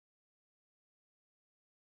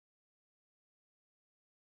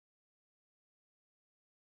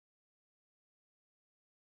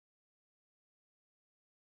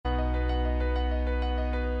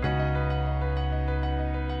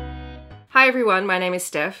Hi everyone, my name is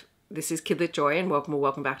Steph. This is Kidlit Joy and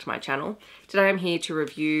welcome back to my channel. Today I'm here to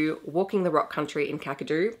review Walking the Rock Country in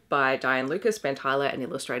Kakadu by Diane Lucas, Ben Tyler and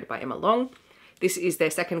illustrated by Emma Long. This is their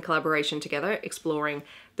second collaboration together, exploring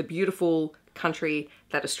the beautiful country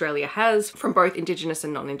that Australia has from both Indigenous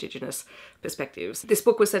and non-Indigenous perspectives. This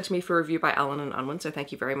book was sent to me for review by Alan and Unwin, so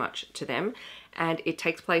thank you very much to them. And it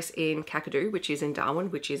takes place in Kakadu, which is in Darwin,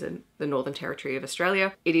 which is in the Northern Territory of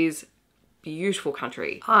Australia. It is beautiful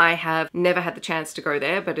country. I have never had the chance to go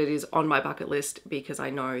there, but it is on my bucket list because I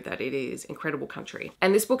know that it is incredible country.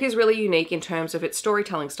 And this book is really unique in terms of its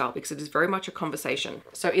storytelling style because it is very much a conversation.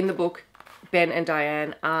 So in the book, Ben and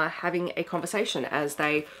Diane are having a conversation as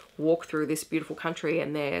they walk through this beautiful country,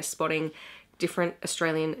 and they're spotting different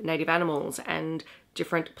Australian native animals and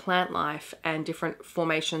different plant life and different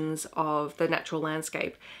formations of the natural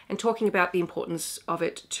landscape, and talking about the importance of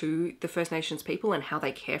it to the First Nations people and how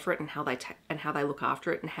they care for it and how they look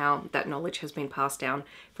after it and how that knowledge has been passed down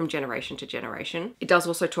from generation to generation. It does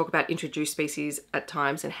also talk about introduced species at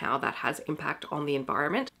times and how that has impact on the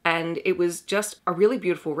environment. And it was just a really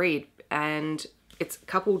beautiful read, and it's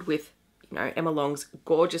coupled with, you know, Emma Long's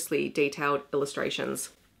gorgeously detailed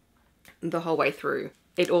illustrations the whole way through.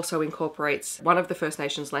 It also incorporates one of the First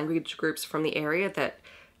Nations language groups from the area that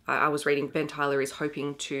I was reading Ben Tyler is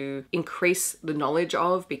hoping to increase the knowledge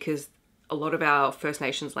of, because a lot of our First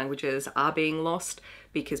Nations languages are being lost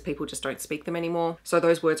because people just don't speak them anymore. So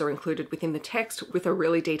those words are included within the text with a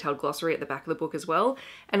really detailed glossary at the back of the book as well,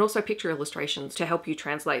 and also picture illustrations to help you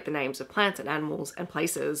translate the names of plants and animals and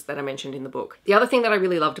places that are mentioned in the book. The other thing that I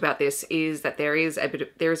really loved about this is that there is a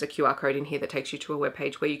QR code in here that takes you to a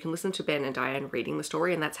webpage where you can listen to Ben and Diane reading the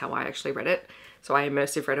story, and that's how I actually read it. So I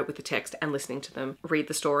immersive read it with the text and listening to them read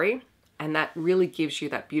the story. And that really gives you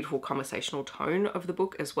that beautiful conversational tone of the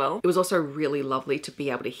book as well. It was also really lovely to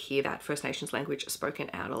be able to hear that First Nations language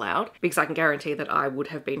spoken out aloud, because I can guarantee that I would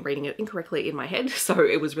have been reading it incorrectly in my head. So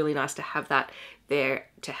it was really nice to have that there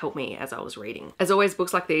to help me as I was reading. As always,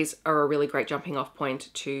 books like these are a really great jumping off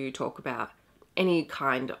point to talk about any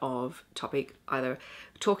kind of topic, either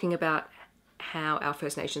talking about how our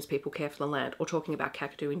First Nations people care for the land, or talking about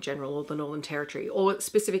Kakadu in general, or the Northern Territory, or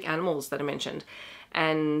specific animals that are mentioned,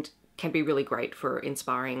 and can be really great for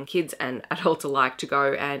inspiring kids and adults alike to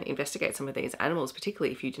go and investigate some of these animals,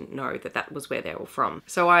 particularly if you didn't know that that was where they were from.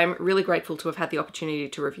 So I'm really grateful to have had the opportunity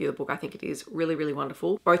to review the book. I think it is really, really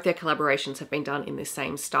wonderful. Both their collaborations have been done in this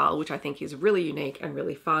same style, which I think is really unique and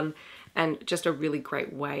really fun, and just a really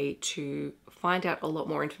great way to find out a lot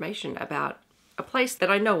more information about a place that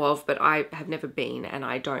I know of, but I have never been, and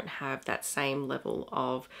I don't have that same level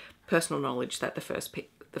of personal knowledge that the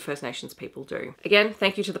First Nations people do. Again,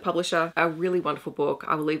 thank you to the publisher. A really wonderful book.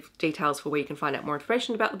 I will leave details for where you can find out more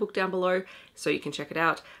information about the book down below so you can check it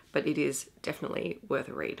out, but it is definitely worth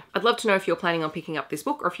a read. I'd love to know if you're planning on picking up this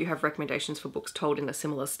book, or if you have recommendations for books told in a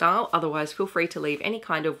similar style. Otherwise, feel free to leave any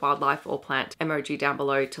kind of wildlife or plant emoji down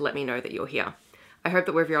below to let me know that you're here. I hope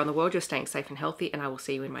that wherever you're in the world, you're staying safe and healthy, and I will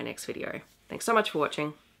see you in my next video. Thanks so much for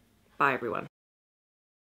watching. Bye everyone.